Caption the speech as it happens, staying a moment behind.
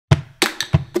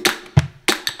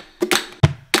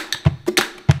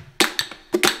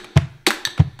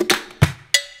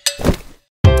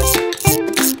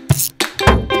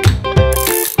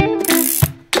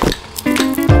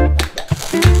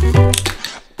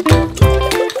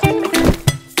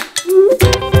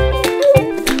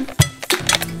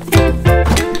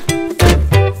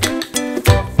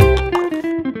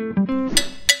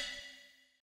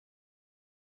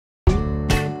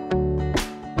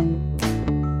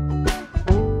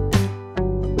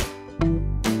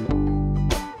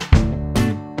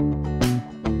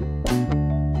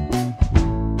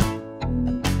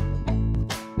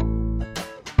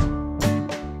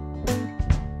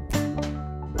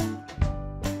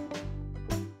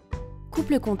Coupe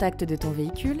le contact de ton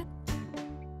véhicule,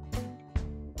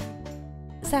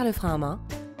 serre le frein à main,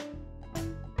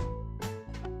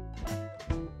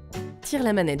 tire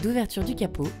la manette d'ouverture du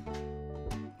capot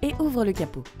et ouvre le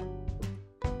capot.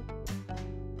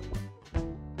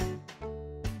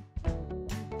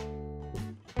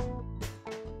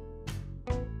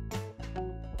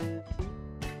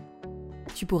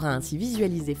 Tu pourras ainsi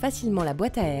visualiser facilement la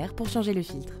boîte à air pour changer le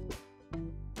filtre.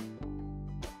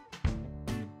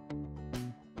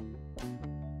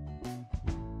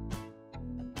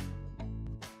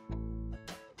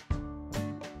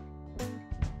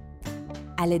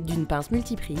 À l'aide d'une pince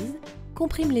multiprise,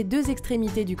 comprime les deux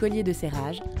extrémités du collier de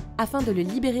serrage afin de le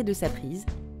libérer de sa prise,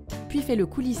 puis fais-le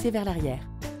coulisser vers l'arrière.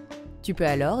 Tu peux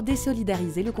alors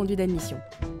désolidariser le conduit d'admission.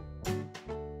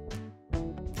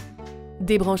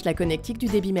 Débranche la connectique du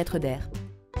débitmètre d'air.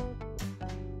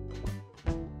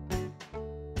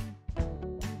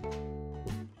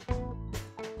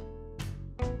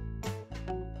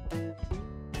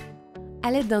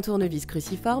 À l'aide d'un tournevis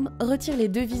cruciforme, retire les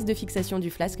deux vis de fixation du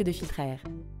flasque de filtre à air.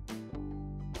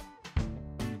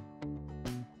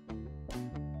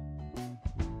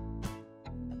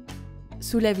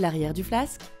 Soulève l'arrière du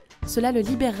flasque, cela le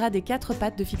libérera des 4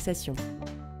 pattes de fixation.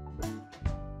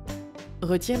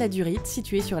 Retire la durite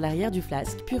située sur l'arrière du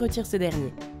flasque, puis retire ce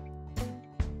dernier.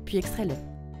 Puis extrais-le.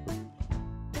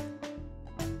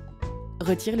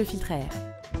 Retire le filtre à air.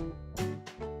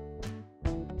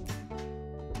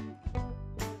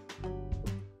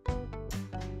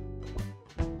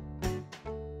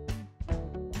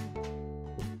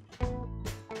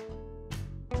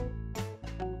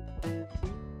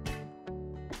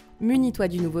 Munis-toi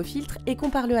du nouveau filtre et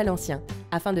compare-le à l'ancien,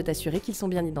 afin de t'assurer qu'ils sont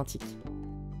bien identiques.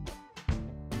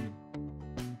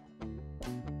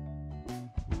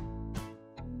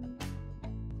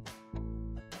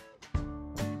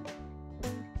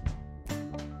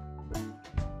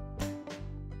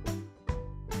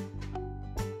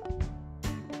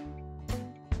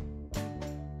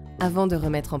 Avant de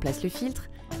remettre en place le filtre,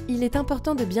 il est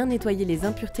important de bien nettoyer les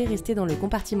impuretés restées dans le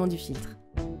compartiment du filtre.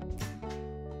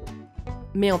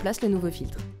 Mets en place le nouveau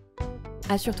filtre.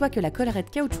 Assure-toi que la collerette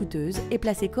caoutchouteuse est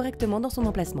placée correctement dans son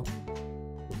emplacement.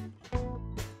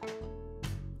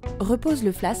 Repose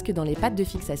le flasque dans les pattes de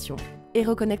fixation et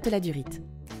reconnecte la durite.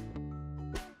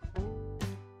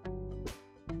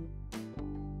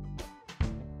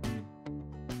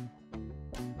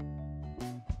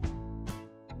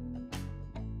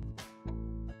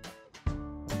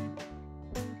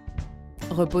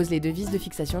 Repose les deux vis de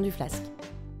fixation du flasque.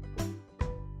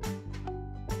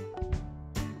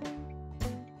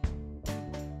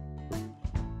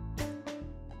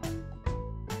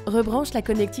 Rebranche la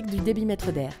connectique du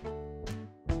débitmètre d'air.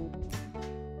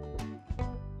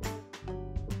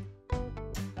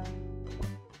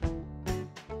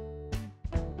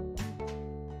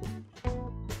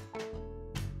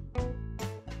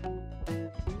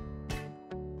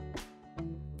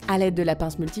 À l'aide de la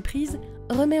pince multiprise,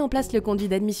 remets en place le conduit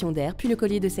d'admission d'air puis le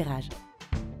collier de serrage.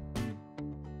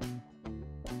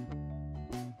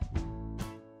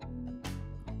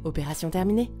 Opération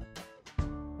terminée.